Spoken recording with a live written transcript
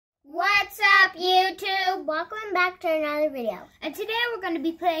welcome back to another video. And today we're going to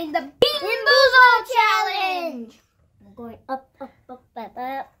be playing the Bean Boozled Challenge! We're going up, up, up, up,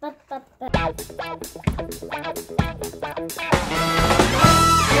 up, up, up,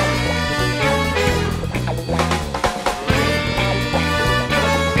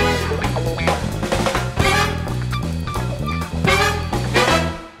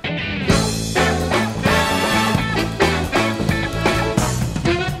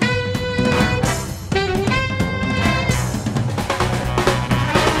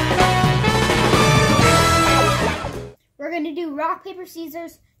 We're going to do rock, paper,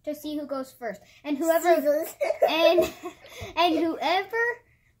 scissors to see who goes first. And whoever and whoever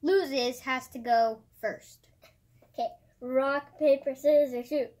loses has to go first. Okay, rock, paper, scissors,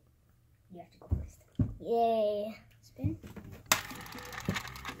 shoot. You have to go first. Yay. Spin.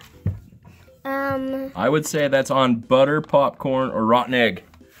 I would say that's on butter, popcorn, or rotten egg.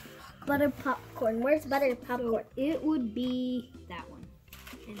 Butter popcorn. Where's butter popcorn? So it would be that one.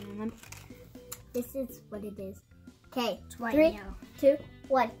 And then This is what it is. Okay, white 3, and yellow. 2,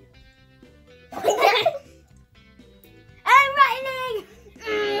 1. I'm lightning!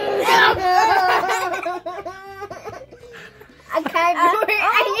 I can't do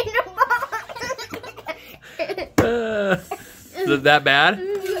it. Is it that bad?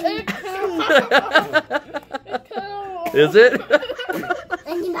 Is it?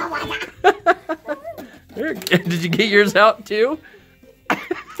 Did you get yours out too?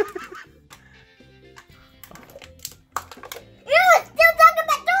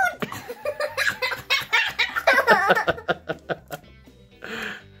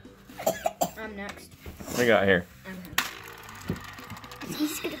 I'm next. I got here.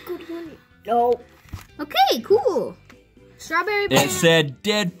 He's gonna go to one. No. Okay, cool. Strawberry banana. It said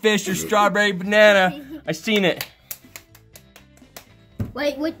dead fish or strawberry banana. I seen it.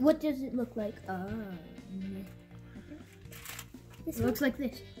 Wait, what does it look like? It looks like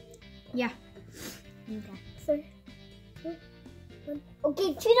this. Yeah. Okay. So, 2, 1.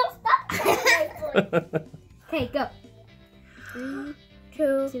 Okay, Cheeto, stop. Okay, go. 3,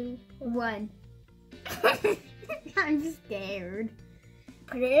 2, 1. I'm scared.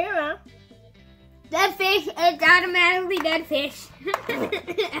 Put it in your mouth. Dead fish. It's automatically dead fish.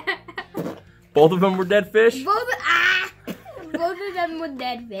 Both of them were dead fish? Both of them were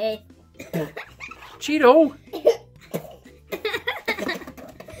dead fish. Cheeto.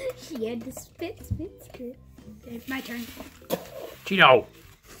 She had to spit. Okay, it's my turn. Cheeto.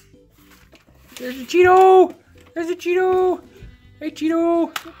 There's a Cheeto. There's a Cheeto. Hey,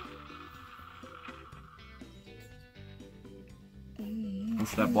 Cheeto.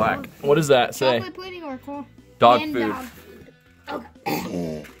 What's that black? What does that say? Chocolate pudding or corn? Dog And food. Dog.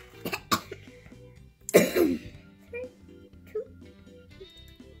 Okay. 3, 2.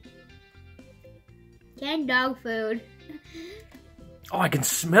 Canned dog food. Oh, I can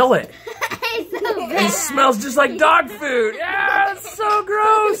smell it. It's so bad. It smells just like dog food. Yeah, it's so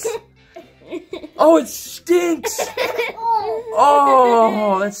gross. Oh, it stinks.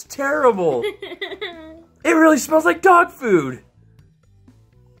 Oh, that's terrible. It really smells like dog food.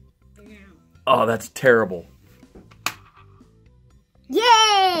 Oh, that's terrible.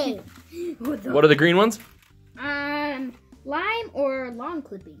 Yay! What are the green ones? Lime or lawn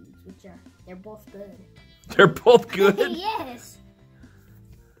clippings, they're both good. They're both good. Yes.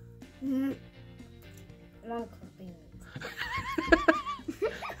 Lawn clippings.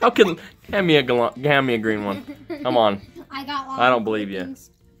 How can hand me a green one? Come on. I got lawn I don't believe you. clippings.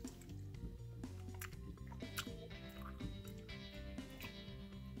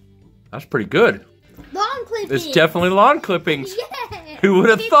 That's pretty good. Lawn clippings. It's definitely lawn clippings. Yeah. Who would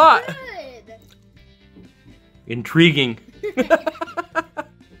have thought? Good. Intriguing. No!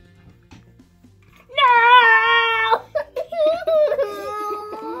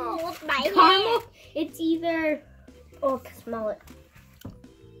 With my Caramel. hand. It's either Oh, I can smell it.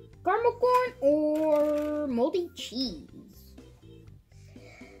 caramel corn or moldy cheese.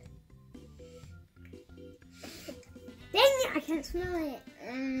 Dang it, I can't smell it.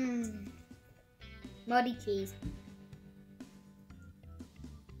 Moldy cheese.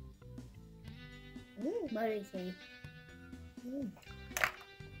 Moldy cheese.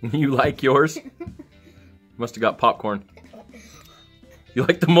 You like yours? Must have got popcorn. You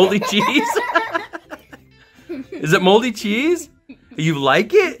like the moldy cheese? Is it moldy cheese? You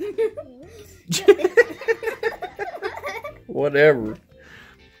like it? Whatever.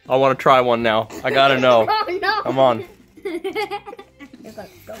 I want to try one now. I gotta know. Oh no! Come on.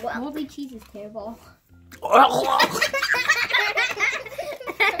 Moldy cheese is terrible.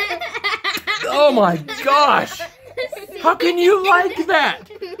 Oh my gosh! How can you like that?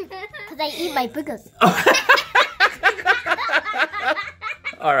 Because I eat my boogers.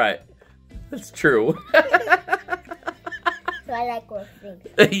 All right. That's true. So I like roast things.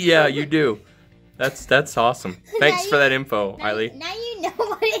 Yeah, you do. That's awesome. Thanks for that info, Iley. Now you know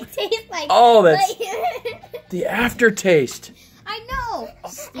what it tastes like. Oh, that's the aftertaste. I know.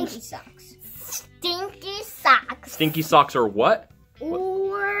 Stinky socks. Stinky socks. Stinky socks are what?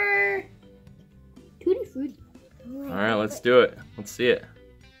 Or Tutti Frutti. All right, let's do it. Let's see it.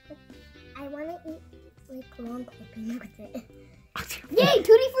 I want to eat like long clipping with it. Yay,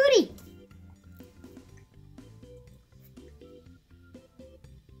 Tutti Frutti.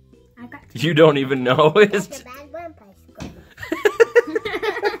 I got You don't even know. It's... Like a bad vampire skull.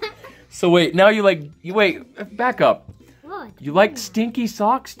 So wait, now you wait, back up. What? You like stinky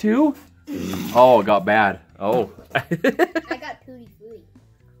socks too? Oh, it got bad. Oh. I got Tutti Frutti.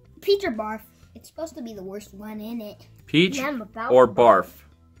 Peach or barf? It's supposed to be the worst one in it. Peach Yeah, I'm about or barf?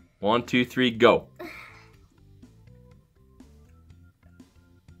 1, 2, 3, go.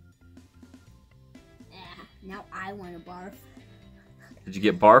 Now I want a barf. Did you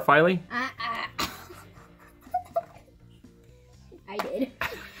get barf, Iley? I did.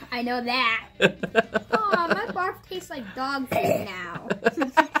 I know that. Oh, my barf tastes like dog food now.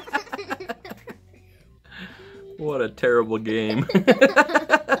 What a terrible game.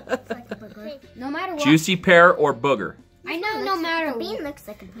 No matter what. Juicy pear or booger? I know no matter The bean what. looks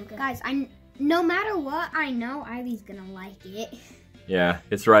like a booger. Guys, no matter what, I know Ivy's gonna like it. Yeah,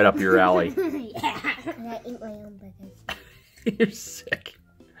 it's right up your alley. Yeah. And I eat my own boogers. You're sick.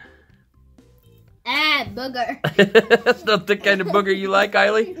 Ah, booger. That's not the kind of booger you like,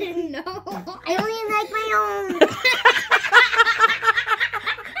 Iley. No. I only like my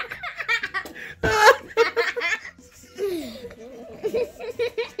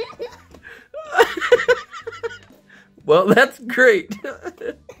Well, that's great. I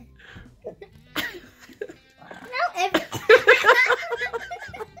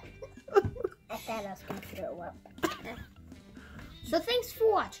thought I was going to throw up. So thanks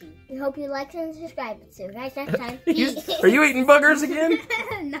for watching. We hope you like and subscribe. See you guys next time. Peace. Are you eating boogers again?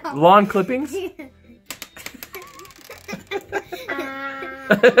 No. Lawn clippings?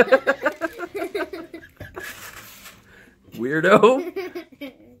 Weirdo.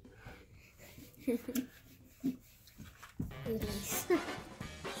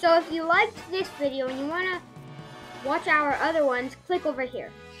 So if you liked this video and you want to watch our other ones, click over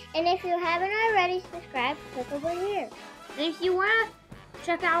here. And if you haven't already subscribed, click over here. And if you want to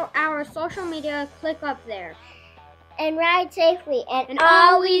check out our social media, click up there. And ride safely and And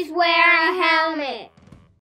always wear a helmet.